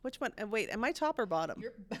Which one? Wait, am I top or bottom?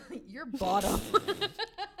 You're bottom.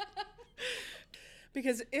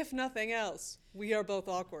 Because if nothing else, we are both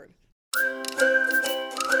awkward.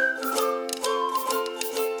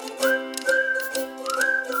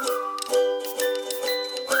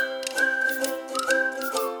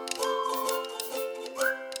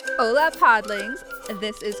 Hola, Podlings.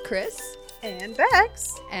 This is Chris. And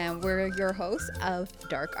Bex. And we're your hosts of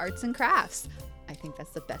Dark Arts and Crafts. I think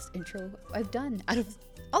that's the best intro I've done out of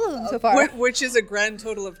all of them so far. Which is a grand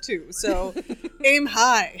total of 2. So aim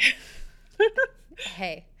high.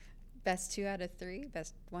 Hey, best 2 out of 3,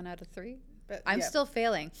 best 1 out of 3. But, I'm still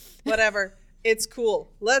failing. Whatever. It's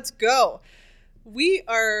cool. Let's go. We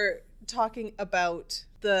are talking about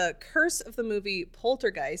the curse of the movie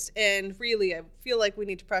Poltergeist. And really, I feel like we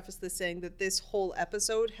need to preface this saying that this whole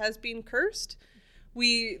episode has been cursed.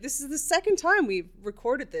 This is the second time we've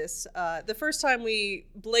recorded this. The first time we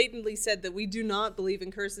blatantly said that we do not believe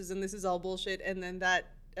in curses and this is all bullshit. And then that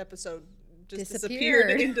episode just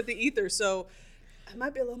disappeared into the ether. So I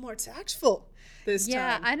might be a little more tactful this time.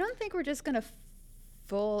 Yeah, I don't think we're just going to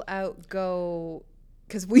full out go,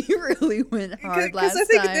 because we really went hard last time. Because I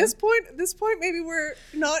think at this point, maybe we're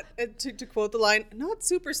not, to quote the line, not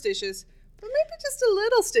superstitious, but maybe just a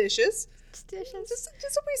little stitious. Just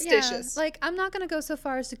a wee stitious. Like, I'm not going to go so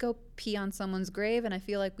far as to go pee on someone's grave, and I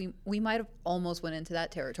feel like we might have almost went into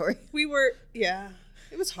that territory.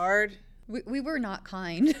 It was hard. We were not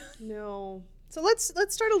kind. No. So let's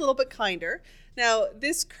start a little bit kinder. Now,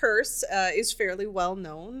 this curse is fairly well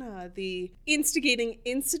known. The instigating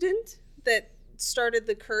incident that started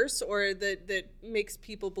the curse, or that makes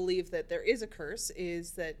people believe that there is a curse,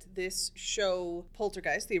 is that this show,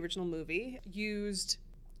 Poltergeist, the original movie, used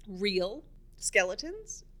real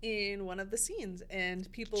skeletons in one of the scenes, and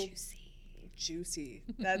people... Juicy.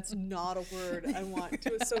 That's not a word I want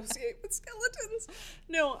to associate with skeletons.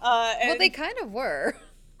 No. Well, they kind of were.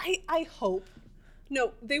 I hope.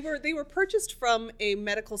 No, they were purchased from a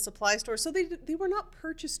medical supply store, so they were not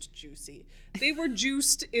purchased juicy. They were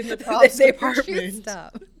juiced in the props department.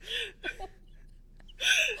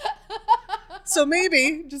 So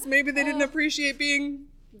maybe they didn't appreciate being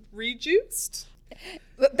rejuiced.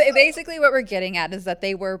 But basically what we're getting at is that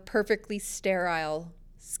they were perfectly sterile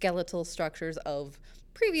skeletal structures of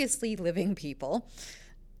previously living people.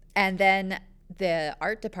 And then the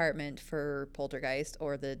art department for Poltergeist,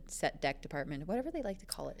 or the set deck department, whatever they like to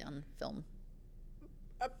call it on film.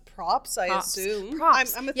 Props, I assume.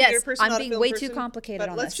 Props. I'm a theater person, I'm not being a film way person, too complicated but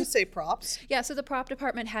on let's this. just say props. Yeah, so the prop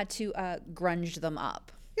department had to grunge them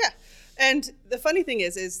up. Yeah. And the funny thing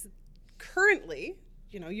is currently,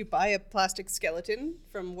 you buy a plastic skeleton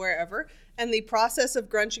from wherever, and the process of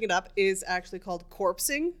grunching it up is actually called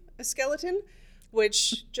corpsing a skeleton,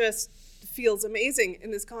 which just feels amazing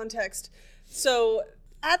in this context. So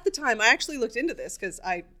at the time, I actually looked into this because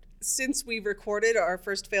since we recorded our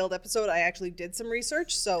first failed episode, I actually did some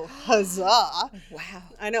research. So huzzah. Wow.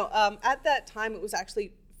 I know. At that time, it was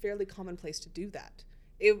actually fairly commonplace to do that.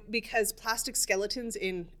 Because plastic skeletons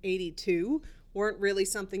in 82 weren't really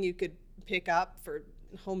something you could pick up for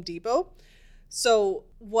Home Depot. So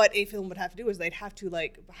what a film would have to do is they'd have to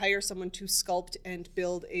hire someone to sculpt and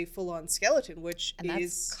build a full-on skeleton, which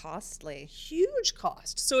is costly. Huge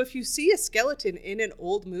cost. So if you see a skeleton in an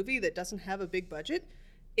old movie that doesn't have a big budget,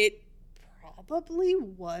 it probably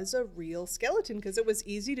was a real skeleton, because it was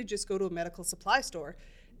easy to just go to a medical supply store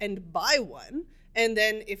and buy one. And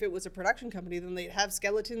then if it was a production company, then they'd have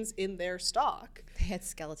skeletons in their stock. They had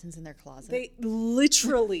skeletons in their closet. They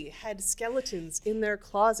literally had skeletons in their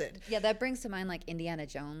closet. Yeah, that brings to mind Indiana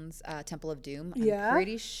Jones, Temple of Doom. Yeah. I'm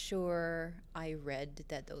pretty sure I read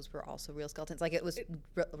that those were also real skeletons. It was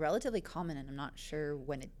relatively common, and I'm not sure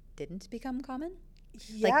when it didn't become common.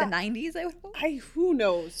 Yeah. The 90s, I would hope. Who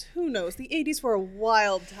knows? The 80s were a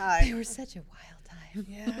wild time. They were such a wild time.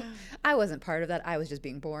 Yeah. I wasn't part of that. I was just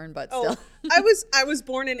being born, but still. I was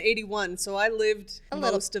born in 81, so I lived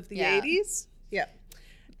most of the 80s. Yeah.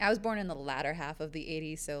 I was born in the latter half of the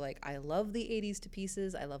 80s, so I love the 80s to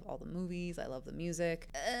pieces. I love all the movies. I love the music.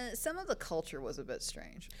 Some of the culture was a bit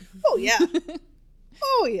strange. Oh, yeah.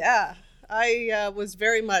 Oh, yeah. I was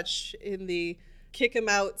very much in the kick him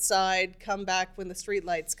outside, come back when the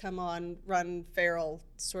streetlights come on, run feral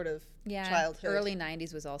sort of childhood. Early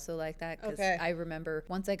 90s was also like that, because I remember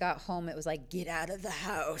once I got home, it was get out of the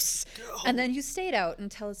house. And then you stayed out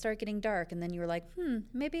until it started getting dark, and then you were like,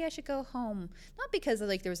 maybe I should go home. Not because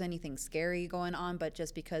there was anything scary going on, but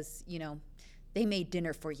just because, they made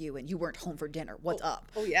dinner for you and you weren't home for dinner. What's up?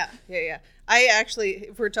 Oh, yeah. Yeah. I actually,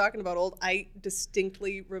 if we're talking about old, I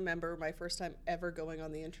distinctly remember my first time ever going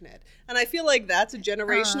on the internet. And I feel like that's a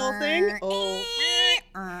generational thing. Oh.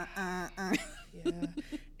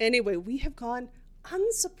 Anyway, we have gone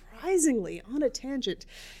unsurprisingly on a tangent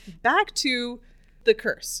back to the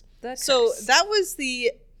curse. So that was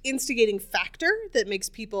the instigating factor that makes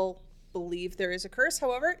people believe there is a curse.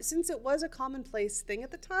 However, since it was a commonplace thing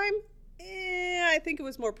at the time, I think it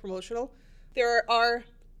was more promotional. There are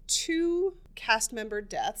 2 cast member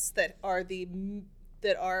deaths that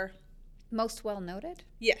are most well noted.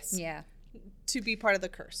 Yes. Yeah. To be part of the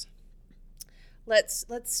curse. Let's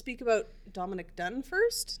speak about Dominic Dunne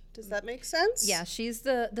first. Does that make sense? Yeah, she's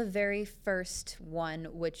the very first one,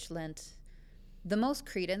 which lent the most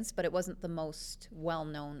credence, but it wasn't the most well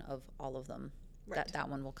known of all of them. Right. That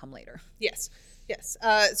one will come later. Yes.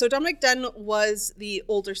 So Dominic Dunne was the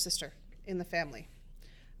older sister in the family.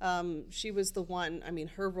 She was the one. I mean,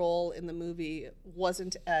 her role in the movie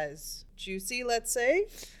wasn't as juicy, let's say.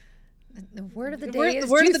 The word of the day is juicy.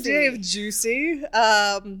 The word of the day of juicy.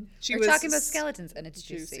 We're talking about skeletons, and it's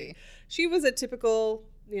juicy. She was a typical,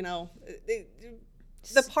 the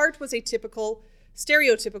part was a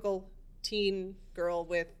stereotypical teen girl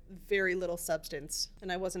with very little substance.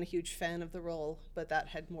 And I wasn't a huge fan of the role, but that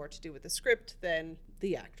had more to do with the script than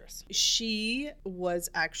the actress. She was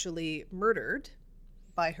actually murdered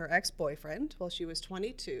by her ex-boyfriend while she was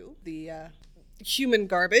 22. The human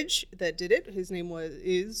garbage that did it. His name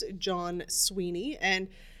is John Sweeney, and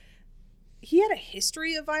he had a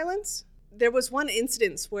history of violence. There was one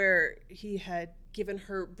incident where he had given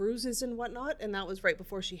her bruises and whatnot, and that was right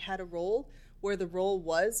before she had a role, where the role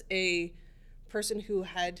was a person who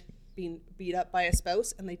had been beat up by a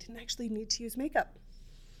spouse, and they didn't actually need to use makeup.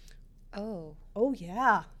 Oh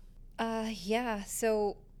yeah. Yeah.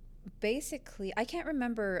 So basically, I can't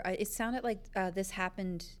remember. It sounded like this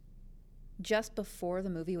happened just before the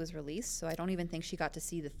movie was released, so I don't even think she got to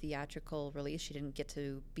see the theatrical release. She didn't get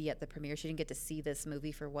to be at the premiere. She didn't get to see this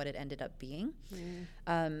movie for what it ended up being.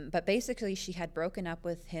 But basically, she had broken up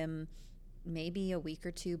with him maybe a week or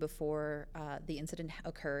 2 before the incident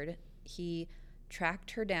occurred. He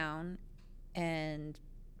tracked her down and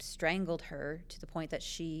strangled her to the point that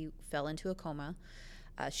she fell into a coma.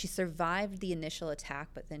 She survived the initial attack,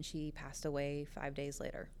 but then she passed away 5 days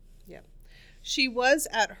later. Yeah. She was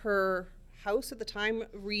at her house at the time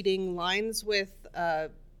reading lines with a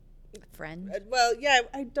friend.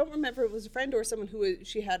 I don't remember if it was a friend or someone who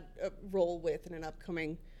she had a role with in an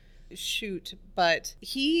upcoming shoot, but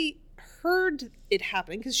he heard it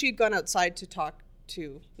happening because she had gone outside to talk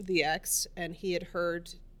to the ex, and he had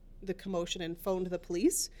heard the commotion and phoned the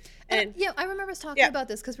police. And I remember us talking about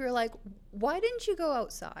this because we were like, why didn't you go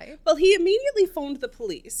outside? Well, he immediately phoned the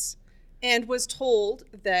police and was told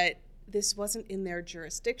that this wasn't in their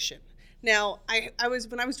jurisdiction. Now, when I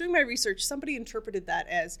was doing my research, somebody interpreted that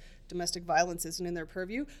as domestic violence isn't in their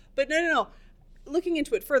purview. But no. Looking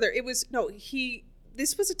into it further,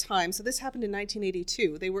 this was a time, so this happened in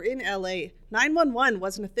 1982. They were in LA. 911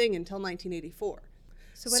 wasn't a thing until 1984.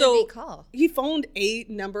 So what did he call? He phoned a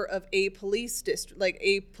number of a police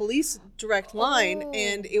direct line,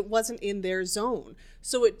 and it wasn't in their zone.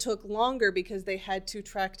 So it took longer because they had to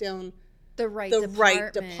track down the right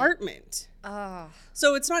department.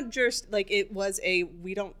 So it's not just like it was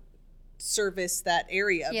we don't service that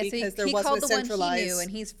area because there wasn't a centralized. He called the one he knew,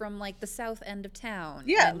 and he's from like the south end of town.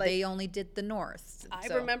 Yeah, and they only did the north. I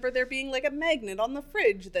remember there being like a magnet on the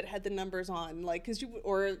fridge that had the numbers on, like because you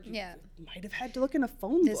might have had to look in a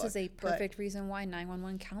phone book. This is a perfect reason why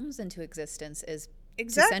 911 comes into existence is to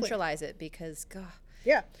centralize it because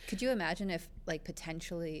could you imagine if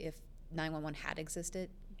potentially if 911 had existed,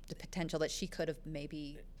 the potential that she could have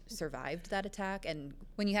maybe survived that attack. And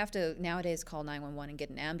when you have to nowadays call 911 and get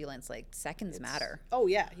an ambulance, seconds matter. Oh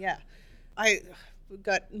yeah I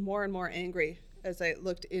got more and more angry as I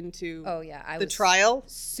looked into the trial.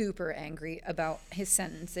 Super angry about his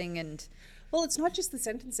sentencing. And well, it's not just the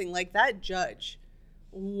sentencing, that judge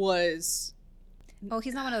was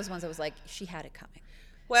he's not one of those ones that was like she had it coming.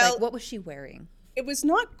 Well, what was she wearing? It was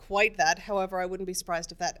not quite that. However, I wouldn't be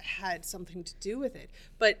surprised if that had something to do with it.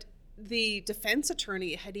 But the defense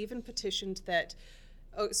attorney had even petitioned that.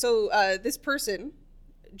 This person,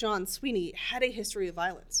 John Sweeney, had a history of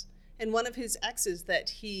violence. And one of his exes that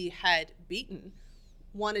he had beaten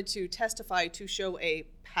wanted to testify to show a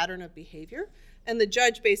pattern of behavior. And the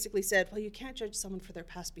judge basically said, well, you can't judge someone for their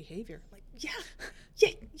past behavior. I'm like, yeah,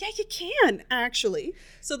 you can, actually.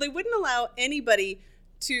 So they wouldn't allow anybody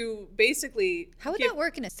to basically... How would that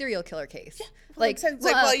work in a serial killer case? Yeah, he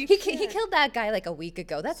killed that guy a week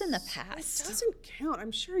ago. That's in the past. It doesn't count.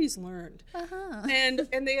 I'm sure he's learned. And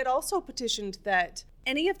they had also petitioned that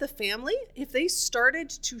any of the family, if they started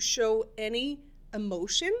to show any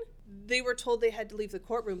emotion, they were told they had to leave the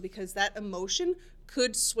courtroom because that emotion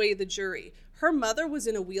could sway the jury. Her mother was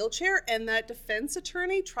in a wheelchair, and that defense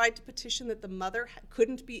attorney tried to petition that the mother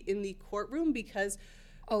couldn't be in the courtroom because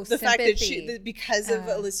the fact that because of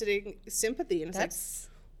eliciting sympathy. And it's like,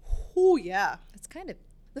 oh yeah, that's kind of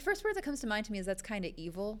the first word that comes to mind to me is that's kind of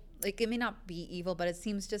evil. Like, it may not be evil, but it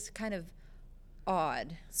seems just kind of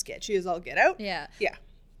odd, sketchy as all get out. Yeah.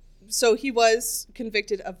 So he was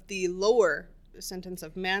convicted of the lower sentence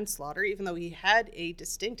of manslaughter, even though he had a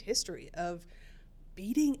distinct history of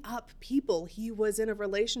beating up people he was in a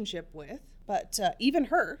relationship with. But even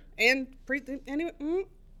her and anyway.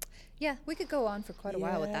 Yeah, we could go on for quite a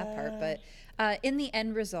while with that part. But in the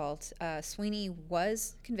end result, Sweeney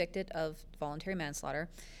was convicted of voluntary manslaughter.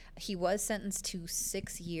 He was sentenced to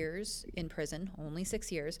 6 years in prison, only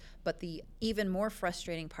 6 years. But the even more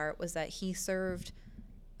frustrating part was that he served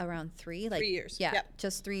around 3 years. Yeah, yep.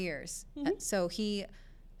 Just 3 years. Mm-hmm. So he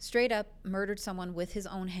straight up murdered someone with his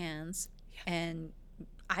own hands, and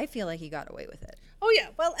I feel like he got away with it. Oh yeah,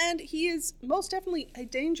 well, and he is most definitely a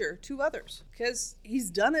danger to others because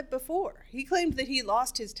he's done it before. He claimed that he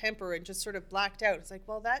lost his temper and just sort of blacked out. It's like,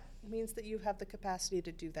 well, that means that you have the capacity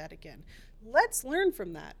to do that again. Let's learn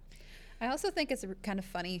from that. I also think it's kind of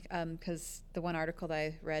funny because the one article that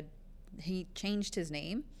I read, he changed his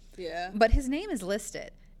name. Yeah. But his name is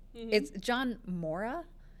listed. Mm-hmm. It's John Mora.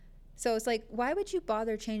 So it's like, why would you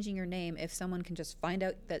bother changing your name if someone can just find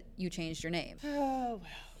out that you changed your name? Oh, well.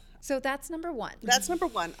 So that's number one. That's number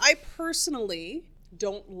one. I personally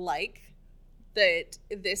don't like that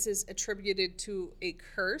this is attributed to a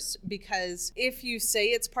curse, because if you say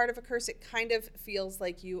it's part of a curse, it kind of feels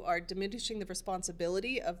like you are diminishing the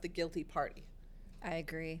responsibility of the guilty party. I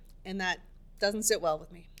agree. And that doesn't sit well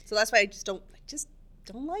with me. So that's why I just don't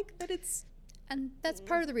like that it's... And that's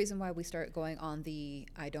part of the reason why we start going on the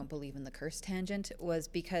I don't believe in the curse tangent, was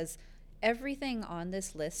because everything on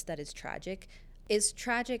this list that is tragic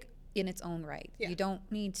in its own right. Yeah. You don't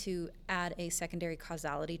need to add a secondary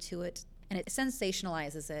causality to it, and it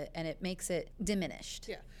sensationalizes it and it makes it diminished.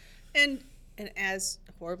 Yeah. And as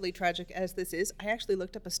horribly tragic as this is, I actually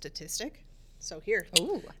looked up a statistic. So here.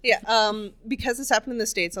 Oh. Yeah. Because this happened in the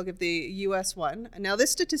States, I'll give the US one. Now,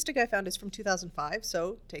 this statistic I found is from 2005,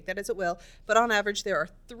 so take that as it will. But on average, there are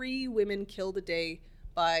 3 women killed a day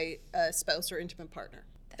by a spouse or intimate partner.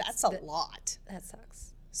 That's a lot. That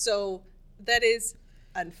sucks. So that is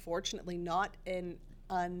unfortunately not an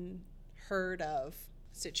unheard of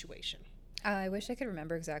situation. I wish I could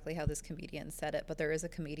remember exactly how this comedian said it, but there is a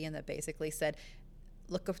comedian that basically said,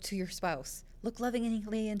 look up to your spouse. Look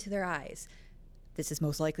lovingly into their eyes. This is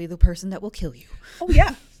most likely the person that will kill you. Oh,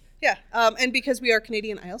 yeah. Yeah. And because we are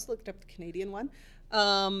Canadian, I also looked up the Canadian one.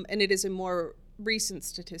 And it is a more recent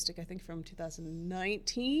statistic, I think from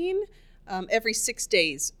 2019. Every 6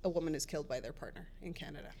 days, a woman is killed by their partner in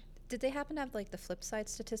Canada. Did they happen to have like the flip side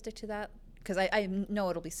statistic to that? Because I know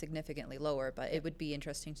it'll be significantly lower, but it would be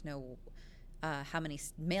interesting to know how many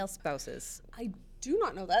male spouses. I do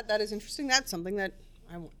not know that. That is interesting. That's something that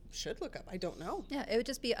I should look up. I don't know. Yeah, it would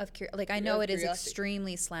just be of curiosity. Like, I know it is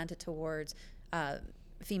extremely slanted towards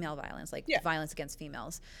female violence, like violence against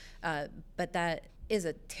females. But that is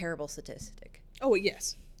a terrible statistic. Oh,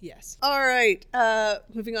 yes. Yes. All right.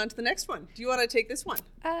 Moving on to the next one. Do you want to take this one?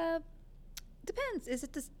 Depends. Is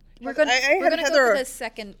it this? We're going to go for the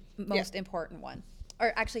second most important one.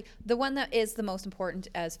 Or actually, the one that is the most important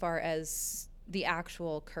as far as the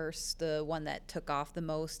actual curse, the one that took off the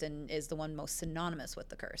most and is the one most synonymous with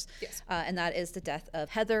the curse. Yes. And that is the death of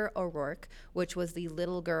Heather O'Rourke, which was the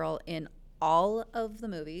little girl in all of the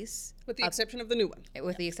movies. With the exception of the new one.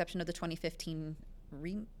 With the exception of the 2015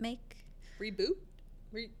 remake? Reboot?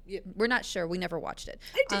 We're not sure. We never watched it.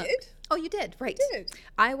 I did. Oh, you did? Right. I did.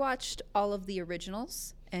 I watched all of the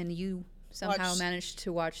originals, and you somehow managed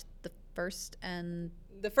to watch the first and...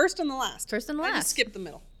 The first and the last. First and the last. I just skipped the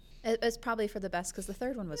middle. It's probably for the best because the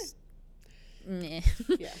third one was... meh.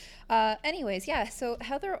 Yeah. Anyways, yeah. So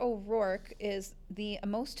Heather O'Rourke is the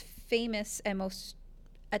most famous and most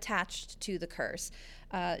attached to the curse.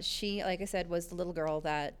 She, like I said, was the little girl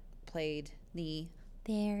that played the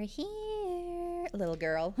 "They're Here" little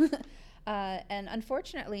girl. And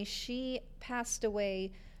unfortunately, she passed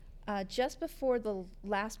away just before the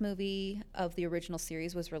last movie of the original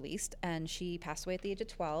series was released, and she passed away at the age of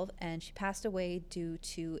 12, and she passed away due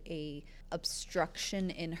to a obstruction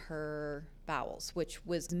in her bowels, which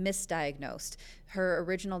was misdiagnosed. Her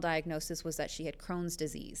original diagnosis was that she had Crohn's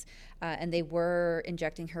disease, and they were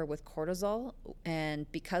injecting her with cortisol, and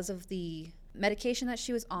because of the medication that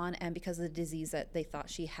she was on and because of the disease that they thought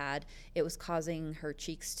she had, it was causing her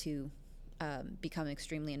cheeks to become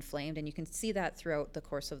extremely inflamed, and you can see that throughout the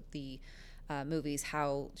course of the movies,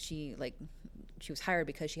 how she like she was hired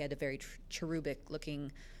because she had a very cherubic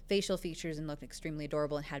looking facial features and looked extremely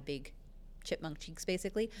adorable and had big chipmunk cheeks,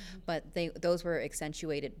 basically. But those were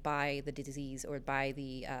accentuated by the disease or by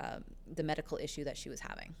the medical issue that she was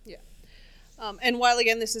having. Yeah. And while,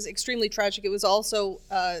 again, this is extremely tragic, it was also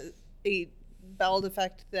a bowel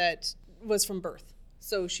defect that was from birth.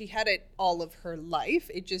 So she had it all of her life.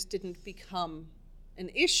 It just didn't become an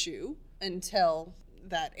issue until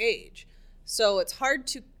that age. So it's hard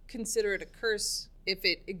to consider it a curse if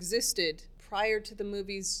it existed prior to the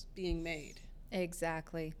movies being made.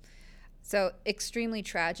 Exactly. So extremely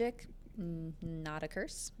tragic, not a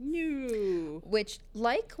curse. No. Which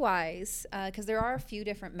likewise, because there are a few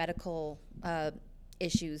different medical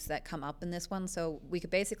issues that come up in this one. So we could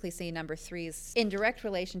basically say number 3 is in direct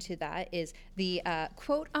relation to that is the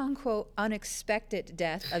quote unquote unexpected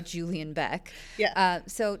death of Julian Beck. Yeah.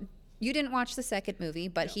 So you didn't watch the second movie,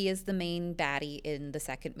 but he is the main baddie in the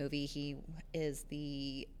second movie. He is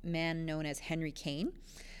the man known as Henry Kane.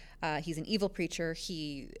 He's an evil preacher.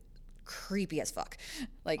 He creepy as fuck.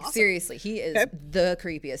 Like, awesome. Seriously, he is the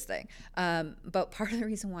creepiest thing. But part of the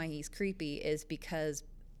reason why he's creepy is because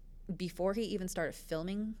before he even started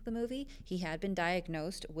filming the movie, he had been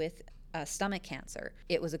diagnosed with stomach cancer.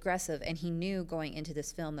 It was aggressive, and he knew going into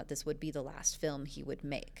this film that this would be the last film he would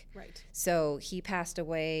make. Right. So he passed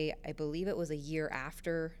away, I believe it was a year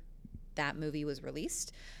after that movie was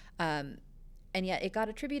released. And yet it got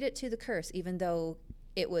attributed to the curse, even though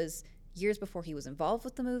it was years before he was involved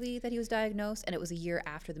with the movie that he was diagnosed, and it was a year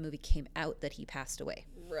after the movie came out that he passed away.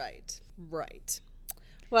 Right.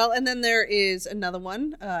 Well, and then there is another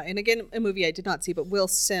one, and again, a movie I did not see, but Will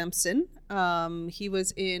Sampson. He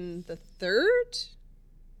was in the third?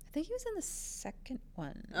 I think he was in the second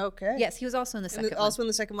one. Okay. Yes, he was also in the second one. Also in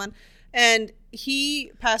the second one. And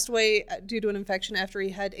he passed away due to an infection after he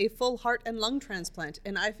had a full heart and lung transplant.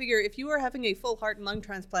 And I figure if you are having a full heart and lung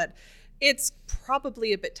transplant, it's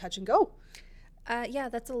probably a bit touch and go. Yeah,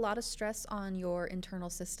 that's a lot of stress on your internal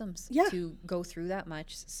systems to go through that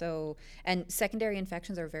much. So, and secondary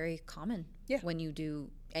infections are very common when you do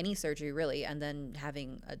any surgery, really, and then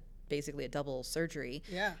having basically a double surgery.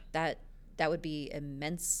 Yeah, that would be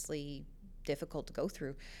immensely difficult to go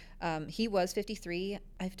through. He was 53.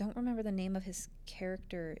 I don't remember the name of his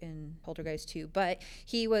character in Poltergeist 2, but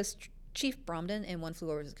he was Chief Bromden in One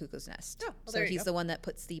Flew Over the Cuckoo's Nest. Oh, well, so he's the one that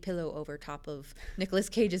puts the pillow over top of Nicolas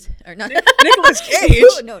Cage's, or not Nicolas Cage.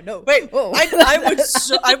 No. Wait,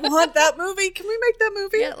 I want that movie. Can we make that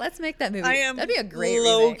movie? Yeah, let's make that movie. That'd be a great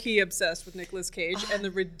low-key obsessed with Nicolas Cage and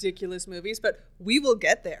the ridiculous movies, but we will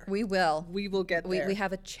get there. We will. We will get there. We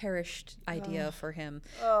have a cherished idea for him.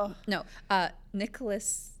 No,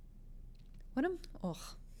 Nicholas. What am?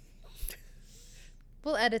 Oh,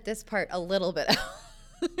 we'll edit this part a little bit out.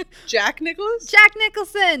 Jack Nicholson? Jack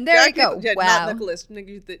Nicholson. There we go. Yeah, wow. Not Nicholas.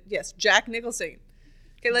 Yes, Jack Nicholson.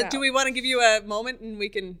 Okay, do we want to give you a moment and we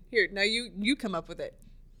can here? Now you come up with it.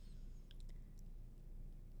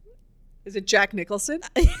 Is it Jack Nicholson?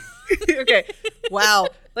 Okay. Wow.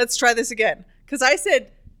 Let's try this again. Because I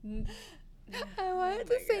said. I wanted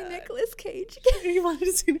to say Nicolas Cage again. You wanted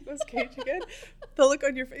to say Nicolas Cage again? The look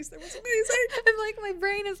on your face there was amazing. I'm like, my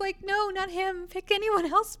brain is like, no, not him. Pick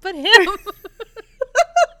anyone else but him.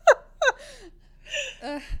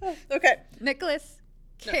 Okay. Nicolas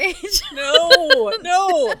Cage.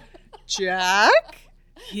 No. Jack.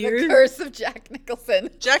 The curse of Jack Nicholson.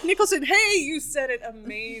 Jack Nicholson. Hey, you said it.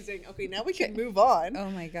 Amazing. Okay, now we can move on.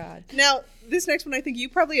 Oh my God. Now, this next one, I think you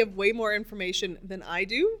probably have way more information than I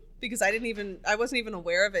do, because I wasn't even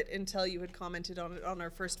aware of it until you had commented on it on our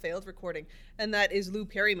first failed recording. And that is Lou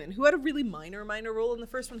Perryman, who had a really minor role in the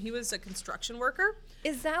first one. He was a construction worker.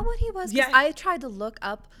 Is that what he was? Yeah. I tried to look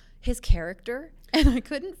up his character and I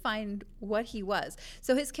couldn't find what he was.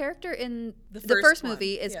 So his character in the first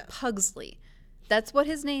movie is Pugsley. That's what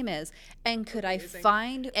his name is. And could I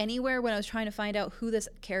find anywhere when I was trying to find out who this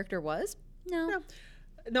character was?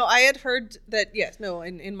 No, I had heard that,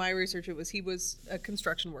 in my research he was a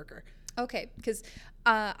construction worker. Okay, because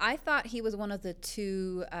I thought he was one of the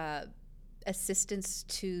two assistants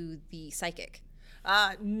to the psychic.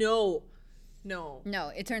 No,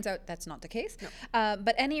 it turns out that's not the case. No.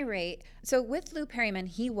 But at any rate, so with Lou Perryman,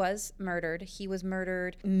 he was murdered. He was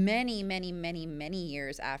murdered many, many, many, many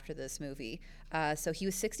years after this movie. So he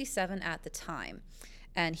was 67 at the time.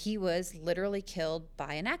 And he was literally killed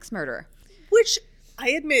by an axe murderer. Which, I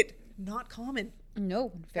admit, not common.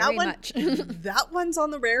 No, very much. That one's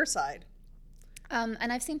on the rare side.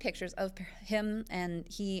 And I've seen pictures of him, and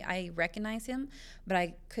I recognize him, but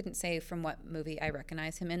I couldn't say from what movie I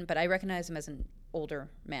recognize him in. But I recognize him as an older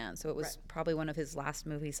man, so it was probably one of his last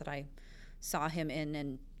movies that I saw him in.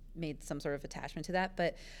 And made some sort of attachment to that.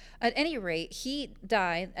 But at any rate, he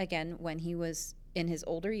died again when he was in his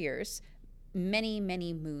older years, many,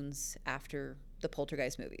 many moons after the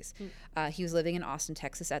Poltergeist movies. He was living in Austin,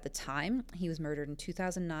 Texas at the time. He was murdered in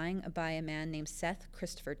 2009 by a man named Seth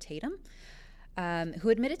Christopher Tatum, who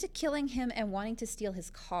admitted to killing him and wanting to steal his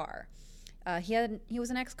car. He was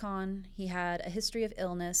an ex-con. He had a history of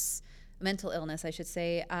illness, mental illness, I should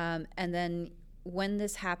say. And then when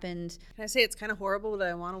this happened... Can I say it's kind of horrible that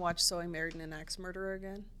I want to watch So I Married an Axe Murderer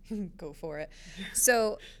again? Go for it.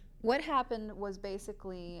 So what happened was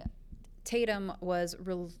basically Tatum was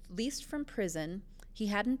released from prison. He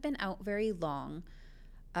hadn't been out very long.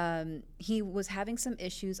 He was having some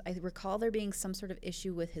issues. I recall there being some sort of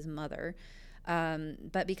issue with his mother.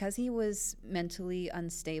 But because he was mentally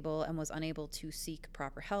unstable and was unable to seek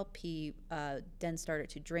proper help, he then started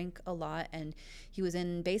to drink a lot, and he was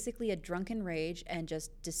in basically a drunken rage and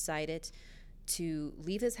just decided to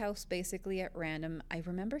leave his house basically at random. I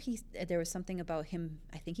remember there was something about him,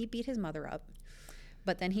 I think he beat his mother up,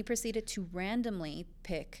 but then he proceeded to randomly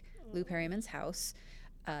pick Lou Perryman's house,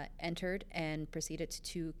 entered, and proceeded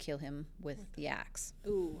to kill him with the axe.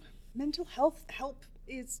 Ooh, mental health help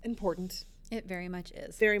is important. It very much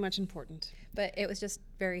is. Very much important. But it was just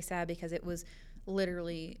very sad because it was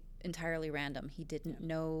literally entirely random. He didn't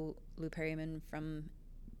know Lou Perryman from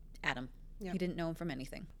Adam. Yeah. He didn't know him from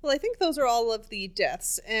anything. Well, I think those are all of the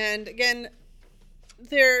deaths. And again,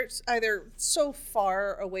 they're either so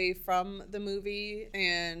far away from the movie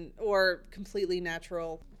or completely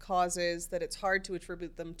natural causes that it's hard to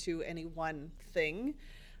attribute them to any one thing.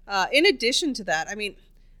 In addition to that, I mean,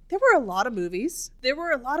 there were a lot of movies. There were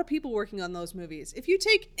a lot of people working on those movies. If you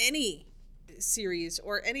take any series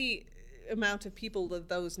or any amount of people of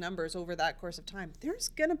those numbers over that course of time, there's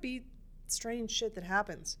going to be strange shit that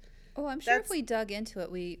happens. Oh, I'm sure if we dug into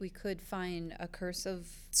it, we could find a curse of...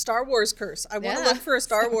 Star Wars curse. I want to look for a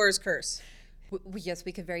Star Wars curse. Yes,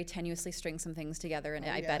 we could very tenuously string some things together, and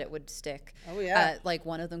I bet it would stick. Oh, yeah. Like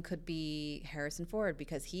one of them could be Harrison Ford,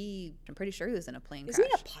 because I'm pretty sure he was in a plane crash. Is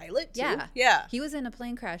he a pilot, too? Yeah. Yeah. He was in a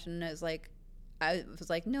plane crash, and I was like,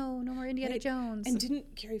 no more Indiana Jones. And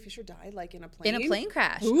didn't Carrie Fisher die, like, in a plane? In a plane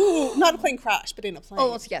crash. Ooh, not a plane crash, but in a plane.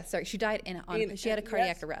 Oh, yes, sorry. She died she had a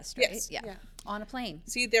cardiac arrest, right? Yes. Yeah. On a plane.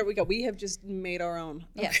 See, there we go. We have just made our own.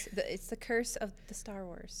 Yes, it's the curse of the Star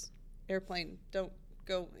Wars. Airplane. Don't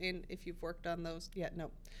go in if you've worked on those yet.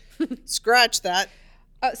 No. Scratch that.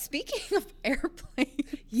 Speaking of airplane.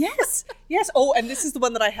 Yes. Oh, and this is the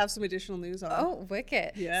one that I have some additional news on. Oh,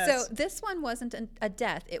 wicked. Yes. So this one wasn't a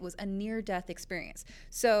death. It was a near-death experience.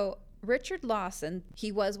 So Richard Lawson,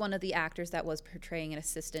 he was one of the actors that was portraying an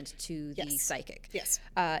assistant to the psychic. Yes.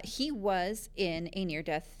 He was in a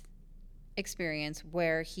near-death experience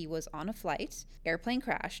where he was on a flight. Airplane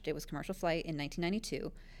crashed. It was a commercial flight in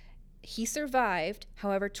 1992. He survived.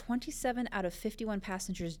 However, 27 out of 51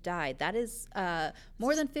 passengers died. That is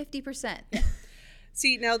more than 50%.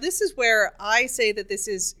 See, now this is where I say that this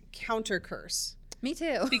is counter curse. Me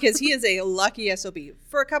too. Because he is a lucky SOB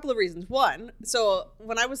for a couple of reasons. One, so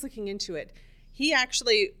when I was looking into it, he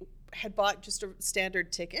actually had bought just a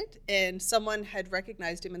standard ticket, and someone had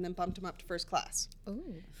recognized him and then bumped him up to first class.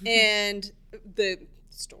 Ooh. And the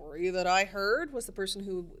story that I heard was the person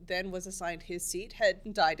who then was assigned his seat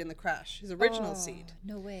had died in the crash, his original seat.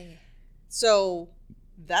 No way. So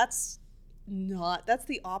that's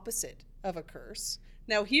the opposite of a curse.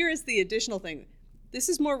 Now here is the additional thing. This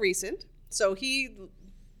is more recent. So he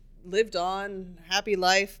lived on, happy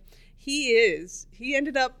life. He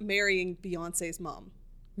ended up marrying Beyonce's mom.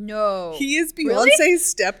 No. He is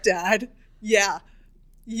Beyonce's stepdad. Yeah.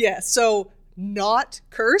 So not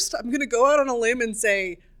cursed. I'm going to go out on a limb and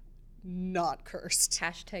say not cursed.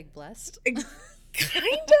 Hashtag blessed.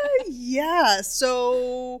 Kinda, yeah.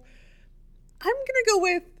 So I'm going to go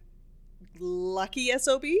with lucky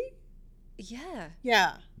SOB. Yeah.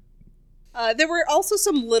 Yeah. There were also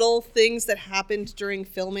some little things that happened during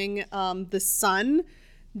filming. The Sun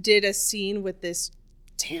did a scene with this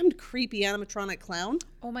damned creepy animatronic clown.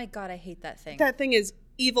 Oh my God, I hate that thing. That thing is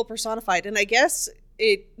evil personified. And I guess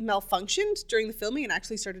it malfunctioned during the filming and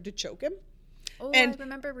actually started to choke him. Oh, I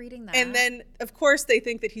remember reading that. And then, of course, they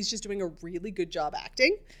think that he's just doing a really good job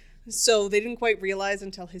acting. So they didn't quite realize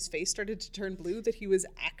until his face started to turn blue that he was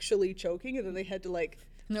actually choking. And then they had to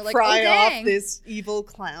pry off this evil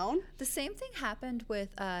clown. The same thing happened with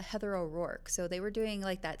Heather O'Rourke. So they were doing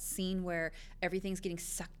that scene where everything's getting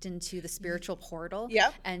sucked into the spiritual portal.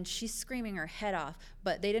 Yep. And she's screaming her head off,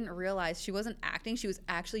 but they didn't realize she wasn't acting. She was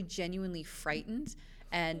actually genuinely frightened.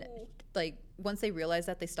 And once they realized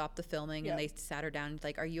that, they stopped the filming and they sat her down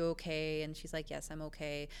are you okay? And she's like, yes, I'm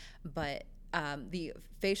okay. But the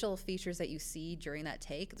facial features that you see during that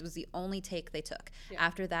take, it was the only take they took. Yeah.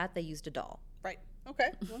 After that, they used a doll. Right.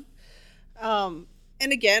 Okay.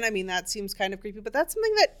 And again, I mean, that seems kind of creepy, but that's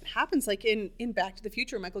something that happens. Like in Back to the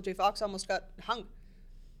Future, Michael J. Fox almost got hung.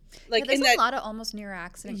 Like, yeah, there's a lot of almost near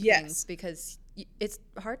accident things, because it's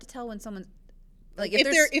hard to tell when someone, like,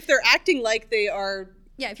 if they're acting like they are.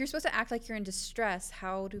 Yeah, if you're supposed to act like you're in distress,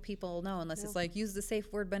 how do people know unless it's like, use the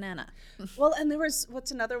safe word banana? Well, and there was,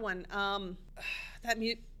 what's another one? That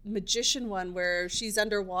magician one where she's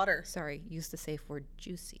underwater. Sorry, use the safe word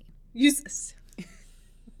juicy. Use this.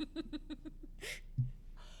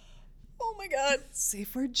 Oh my God,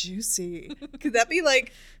 safe word juicy. Could that be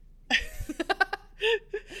like...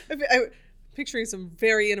 I'm picturing some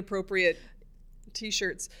very inappropriate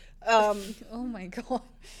t-shirts. Oh my God.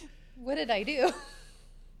 What did I do?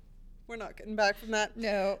 We're not getting back from that.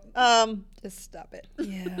 No. Just stop it.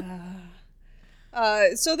 Yeah.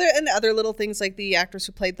 So there, and other little things, like the actress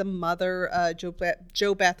who played the mother,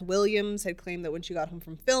 Jo Beth Williams, had claimed that when she got home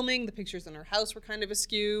from filming, the pictures in her house were kind of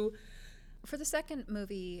askew. For the second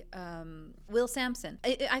movie, Will Sampson,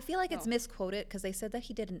 I feel like it's misquoted because they said that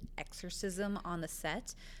he did an exorcism on the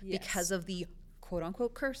set because of the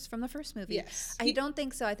quote-unquote curse from the first movie. Yes. I don't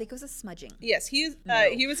think so. I think it was a smudging. Yes, he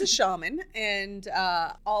was a shaman, and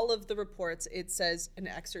all of the reports, it says an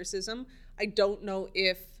exorcism. I don't know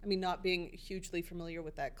if, I mean, not being hugely familiar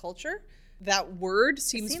with that culture, that word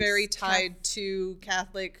seems very tied to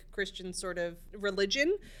Catholic, Christian sort of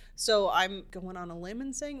religion. So I'm going on a limb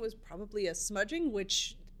and saying it was probably a smudging,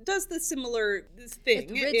 which does the similar thing.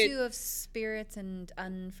 It rids you of spirits and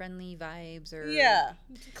unfriendly vibes, or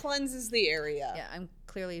cleanses the area. Yeah, I'm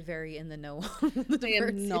clearly very in the know. I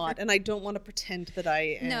am not, and I don't want to pretend that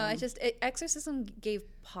I am. No, exorcism gave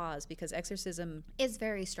pause because exorcism is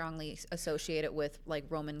very strongly associated with like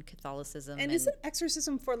Roman Catholicism. And isn't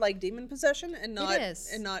exorcism for like demon possession and not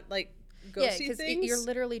like ghosty things? Yeah, because you're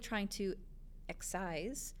literally trying to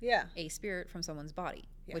excise a spirit from someone's body,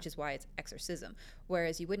 which is why it's exorcism.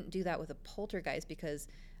 Whereas you wouldn't do that with a poltergeist because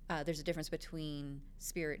there's a difference between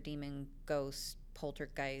spirit, demon, ghost,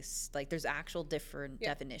 poltergeist. Like there's actual different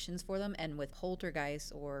definitions for them. And with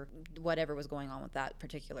poltergeist or whatever was going on with that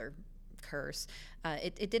particular curse,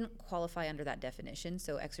 it didn't qualify under that definition.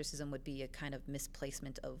 So exorcism would be a kind of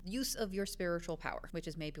misplacement of use of your spiritual power, which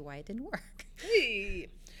is maybe why it didn't work. Hey.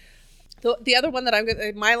 The other one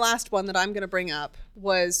that my last one that I'm going to bring up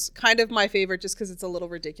was kind of my favorite just because it's a little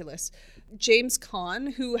ridiculous. James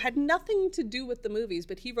Caan, who had nothing to do with the movies,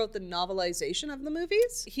 but he wrote the novelization of the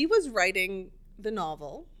movies. He was writing the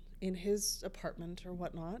novel in his apartment or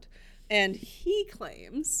whatnot, and he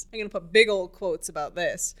claims, I'm going to put big old quotes about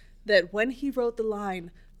this, that when he wrote the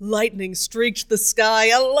line, "Lightning streaked the sky,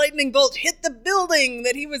 a lightning bolt hit the building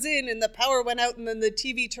that he was in, and the power went out, and then the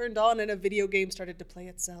TV turned on, and a video game started to play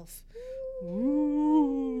itself."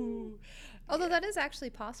 Ooh. Although that is actually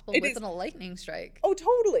possible within a lightning strike. Oh,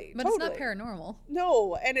 totally. But it's not paranormal.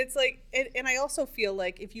 No, and it's like, and I also feel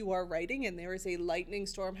like if you are writing and there is a lightning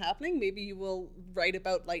storm happening, maybe you will write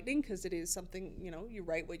about lightning because it is something, you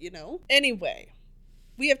write what you know. Anyway,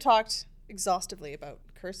 we have talked exhaustively about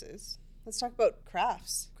curses. Let's talk about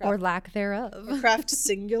crafts. Or lack thereof. Craft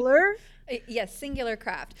singular. Yes, singular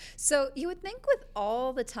craft. So you would think with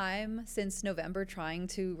all the time since November trying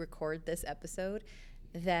to record this episode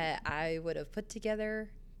that I would have put together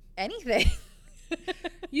anything.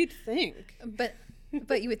 You'd think. But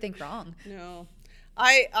you would think wrong. No.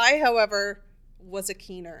 I, however, was a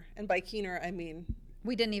keener. And by keener, I mean...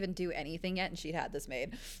 We didn't even do anything yet and she'd had this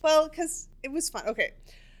made. Well, because it was fun. Okay.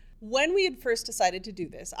 When we had first decided to do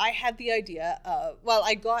this, I had the idea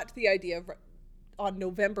I got the idea of... on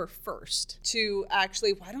November 1st to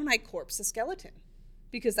actually, why don't I corpse a skeleton?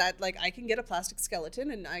 Because that, like, I can get a plastic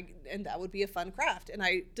skeleton and that would be a fun craft. And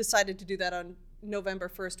I decided to do that on November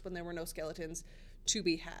 1st when there were no skeletons to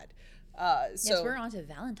be had. Yes, we're on to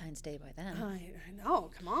Valentine's Day by then. I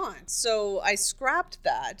know, come on. So I scrapped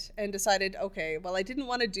that and decided, okay, well, I didn't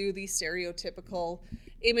want to do the stereotypical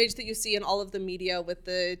image that you see in all of the media with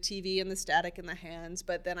the TV and the static in the hands.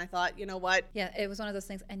 But then I thought, you know what? Yeah, it was one of those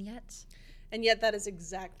things. And yet that is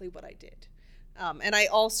exactly what I did. And I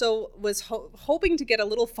also was hoping to get a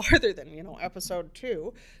little farther than, episode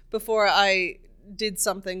 2 before I did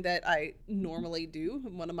something that I normally do,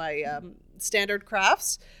 one of my standard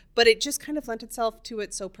crafts, but it just kind of lent itself to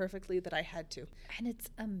it so perfectly that I had to. And it's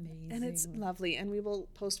amazing. And it's lovely. And we will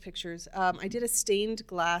post pictures. I did a stained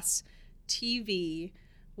glass TV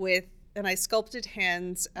and I sculpted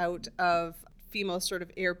hands out of Fimo sort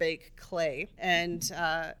of air bake clay, and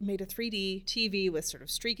made a 3D TV with sort of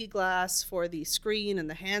streaky glass for the screen, and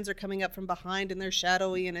the hands are coming up from behind and they're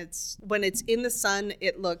shadowy, and when it's in the sun,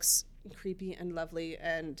 it looks creepy and lovely,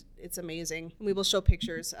 and it's amazing. We will show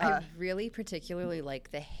pictures. I really particularly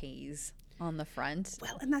like the haze on the front.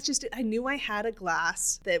 Well, and that's just it. I knew I had a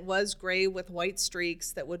glass that was gray with white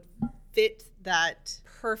streaks that would fit that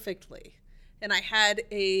perfectly. And I had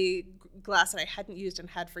a glass that I hadn't used and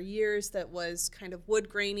had for years that was kind of wood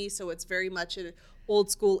grainy, so it's very much an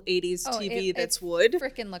old school 80s TV that's wood. It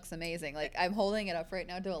freaking looks amazing. Like, I'm holding it up right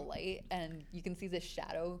now to a light, and you can see the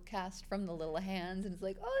shadow cast from the little hands, and it's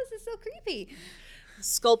like, oh, this is so creepy.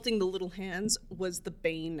 Sculpting the little hands was the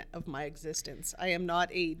bane of my existence. I am not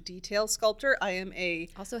a detail sculptor. I am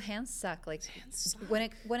also hands suck. Like, hands suck.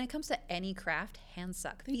 When it comes to any craft, hands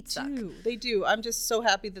suck. Feet suck. They do. I'm just so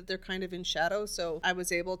happy that they're kind of in shadow, so I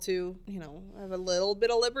was able to, have a little bit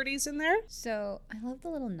of liberties in there. So I love the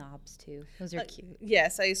little knobs too. Those are cute.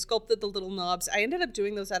 Yes, I sculpted the little knobs. I ended up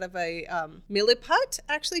doing those out of a milliput,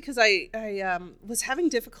 actually, because I was having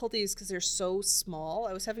difficulties because they're so small.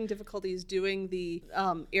 I was having difficulties doing the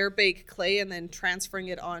air bake clay and then transferring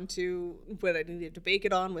it onto what I needed to bake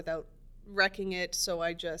it on without wrecking it. So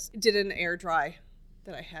I just did an air dry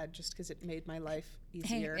that I had just because it made my life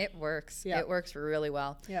easier. Hey, it works. Yep. It works really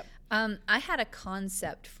well. Yep. I had a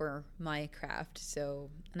concept for my craft,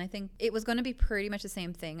 and I think it was going to be pretty much the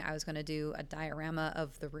same thing. I was going to do a diorama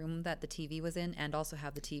of the room that the TV was in and also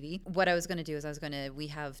have the TV. What I was going to do is we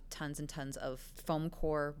have tons and tons of foam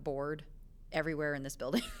core board everywhere in this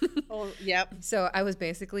building. Oh, yep. So I was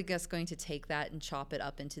basically just going to take that and chop it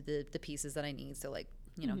up into the pieces that I need. So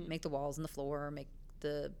make the walls and the floor, make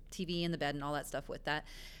the TV and the bed and all that stuff with that.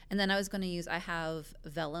 And then I have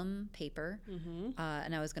vellum paper,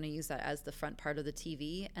 and I was going to use that as the front part of the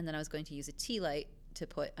TV. And then I was going to use a tea light to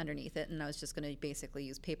put underneath it. And I was just going to basically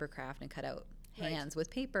use paper craft and cut out hands with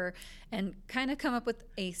paper and kind of come up with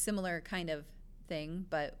a similar kind of thing,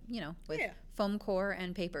 but with foam core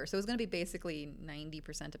and paper. So it was going to be basically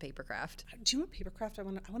 90% of paper craft. Do you know what paper craft I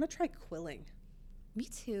want to try? Quilling. Me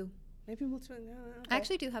too. Maybe we'll do it. Okay. I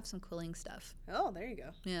actually do have some quilling stuff. Oh, there you go.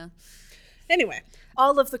 Yeah. Anyway,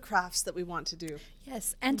 all of the crafts that we want to do.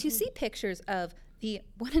 Yes, and to see pictures of the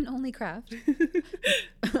one and only craft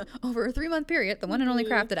over a 3-month period, the one and only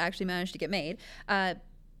craft that I actually managed to get made,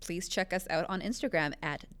 please check us out on Instagram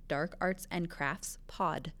at Dark Arts and Crafts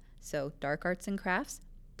Pod. So Dark Arts and Crafts,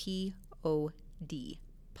 POD,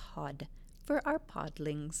 pod, for our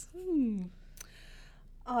podlings.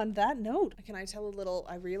 On that note, can I tell a little?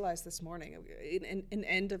 I realized this morning, an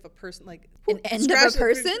end of a person, like an end of a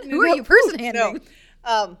person. Who are you person handing?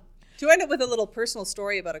 No. To end it with a little personal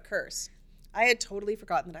story about a curse. I had totally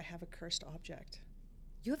forgotten that I have a cursed object.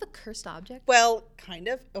 You have a cursed object? Well, kind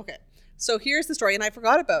of. Okay. So here's the story, and I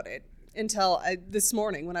forgot about it until this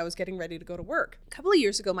morning when I was getting ready to go to work. A couple of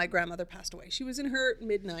years ago, my grandmother passed away. She was in her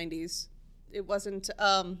mid-90s. It wasn't,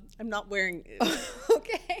 I'm not wearing...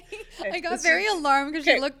 Okay. I got very alarmed because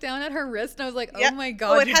she looked down at her wrist and I was like, oh my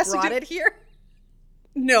God, you brought it here?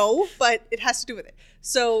 No, but it has to do with it.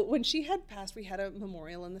 So when she had passed, we had a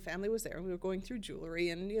memorial and the family was there and we were going through jewelry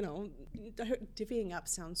and, divvying up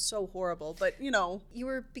sounds so horrible, but You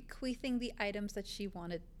were bequeathing the items that she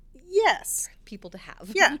wanted people to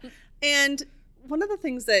have. Yeah. And one of the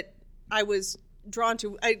things that I was drawn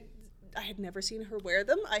to, I had never seen her wear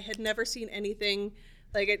them. I had never seen anything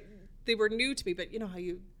like it. They were new to me, but you know how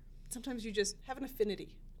sometimes you just have an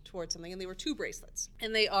affinity towards something. And they were 2 bracelets.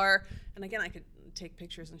 And they are, and again, I could take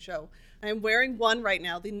pictures and show. I'm wearing one right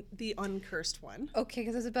now, the uncursed one. Okay,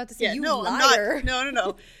 because I was about to say, liar. I'm not.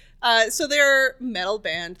 No. So they're metal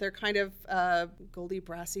band. They're kind of goldy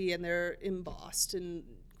brassy and they're embossed and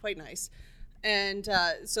quite nice. And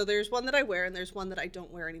so there's one that I wear and there's one that I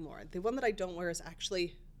don't wear anymore. The one that I don't wear is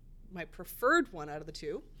actually my preferred one out of the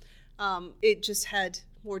 2. It just had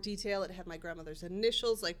more detail. It had my grandmother's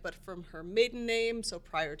initials, but from her maiden name, so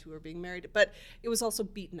prior to her being married. But it was also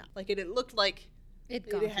beaten up. It looked like it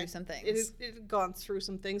had through some things. It had gone through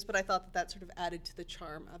some things, but I thought that sort of added to the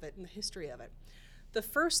charm of it and the history of it. The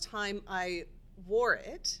first time I wore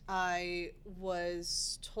it, I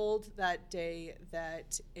was told that day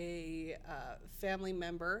that a family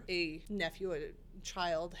member, a nephew, a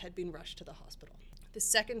child, had been rushed to the hospital. The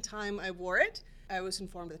second time I wore it, I was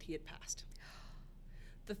informed that he had passed.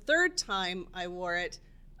 The third time I wore it,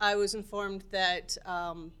 I was informed that,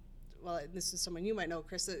 this is someone you might know,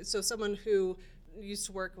 Chris. So someone who used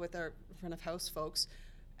to work with our front of house folks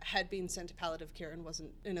had been sent to palliative care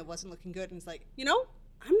and it wasn't looking good. And it's like,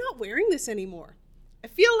 I'm not wearing this anymore. I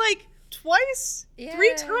feel like twice,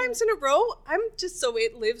 3 times in a row. I'm just so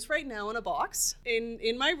it lives right now in a box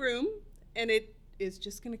in my room, and it is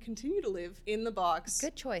just going to continue to live in the box.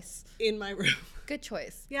 Good choice. In my room. Good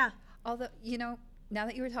choice. Yeah. Although, you know, now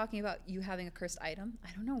that you were talking about you having a cursed item,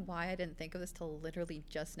 I don't know why I didn't think of this till literally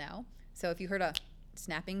just now. So if you heard a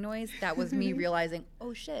snapping noise, that was me realizing,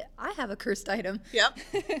 oh shit, I have a cursed item. Yep.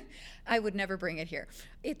 I would never bring it here.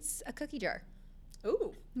 It's a cookie jar.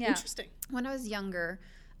 Ooh, yeah. Interesting. When I was younger,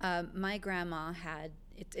 my grandma had,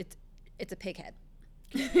 it's a pig head.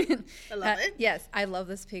 I love it. Yes, I love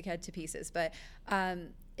this pig head to pieces, but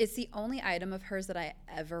it's the only item of hers that I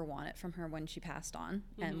ever wanted from her when she passed on.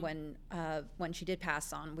 Mm-hmm. And when she did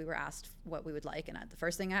pass on, we were asked what we would like, and the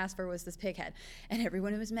first thing I asked for was this pig head. And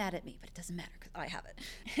everyone was mad at me, but it doesn't matter because I have it.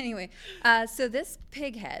 Anyway, so this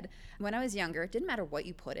pig head, when I was younger, it didn't matter what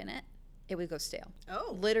you put in it, it would go stale.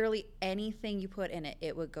 Oh. Literally anything you put in it,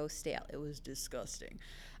 it would go stale. It was disgusting.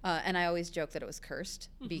 And I always joke that it was cursed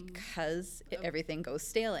because everything goes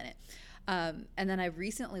stale in it. And then I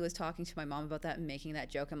recently was talking to my mom about that and making that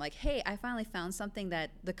joke. I'm like, hey, I finally found something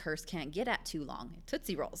that the curse can't get at too long.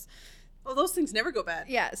 Tootsie Rolls. Oh, those things never go bad.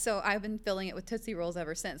 Yeah, so I've been filling it with Tootsie Rolls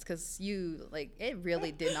ever since because it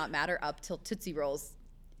really did not matter up till Tootsie Rolls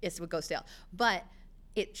it would go stale. But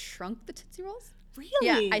it shrunk the Tootsie Rolls. Really?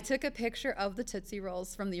 Yeah, I took a picture of the Tootsie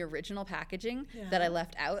Rolls from the original packaging that I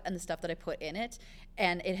left out and the stuff that I put in it,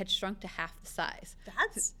 and it had shrunk to half the size.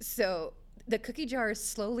 So the cookie jar is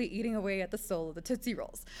slowly eating away at the soul of the Tootsie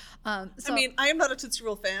Rolls. I mean, I am not a Tootsie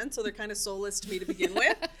Roll fan, so they're kind of soulless to me to begin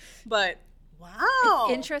with, but wow.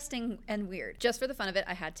 Interesting and weird. Just for the fun of it,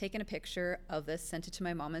 I had taken a picture of this, sent it to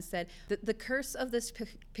my mom, and said, the curse of this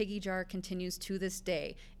piggy jar continues to this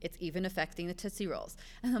day. It's even affecting the Tootsie Rolls.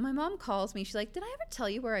 And then my mom calls me. She's like, did I ever tell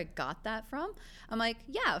you where I got that from? I'm like,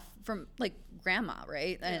 yeah, from like grandma,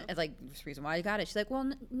 right? Yeah. And like, there's a reason why I got it. She's like,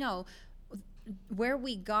 well, no, where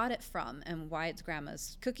we got it from and why it's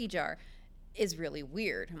grandma's cookie jar is really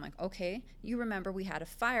weird. I'm like, okay, you remember we had a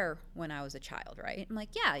fire when I was a child, right? I'm like,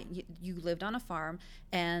 yeah, you lived on a farm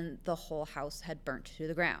and the whole house had burnt to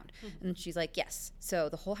the ground. Mm-hmm. And she's like, yes. So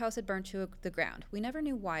the whole house had burnt to the ground. We never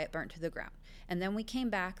knew why it burnt to the ground. And then we came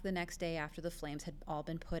back the next day after the flames had all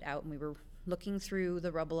been put out, and we were looking through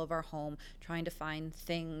the rubble of our home, trying to find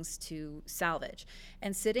things to salvage.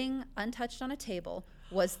 And sitting untouched on a table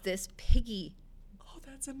was this piggy. Oh,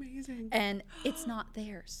 that's amazing. And it's not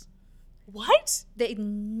theirs. What? They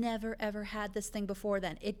never, ever had this thing before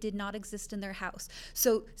then. It did not exist in their house.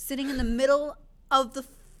 So sitting in the middle of the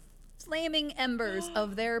flaming embers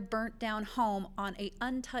of their burnt down home on a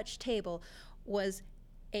untouched table was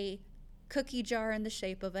a cookie jar in the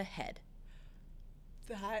shape of a head.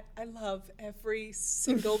 That, I love every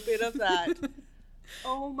single bit of that.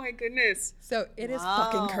 Oh my goodness. So it is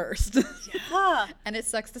fucking cursed. Yeah. And it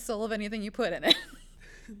sucks the soul of anything you put in it.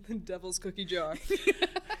 The devil's cookie jar.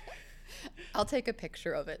 I'll take a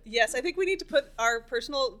picture of it. Yes, I think we need to put our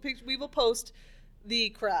personal picture. We will post the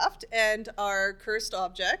craft and our cursed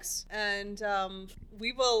objects, and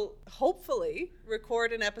we will hopefully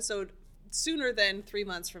record an episode sooner than 3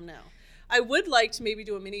 months from now. I would like to maybe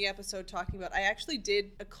do a mini episode talking about, I actually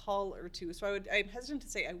did a call or two. So I'm hesitant to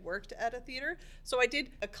say I worked at a theater. So I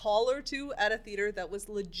did a call or two at a theater that was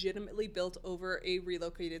legitimately built over a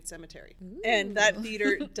relocated cemetery. Ooh. And that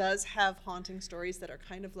theater does have haunting stories that are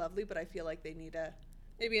kind of lovely, but I feel like they need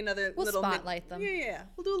maybe another we'll spotlight them. Yeah.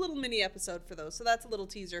 We'll do a little mini episode for those. So that's a little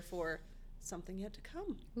teaser for something yet to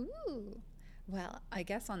come. Ooh. Well, I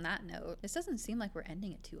guess on that note, this doesn't seem like we're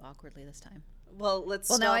ending it too awkwardly this time. Well, let's.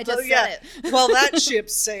 Well, now I just said it. Well, that ship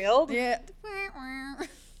sailed. Yeah.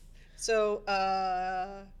 So,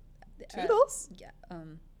 toodles. Yeah.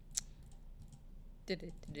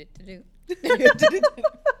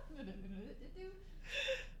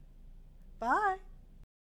 Bye.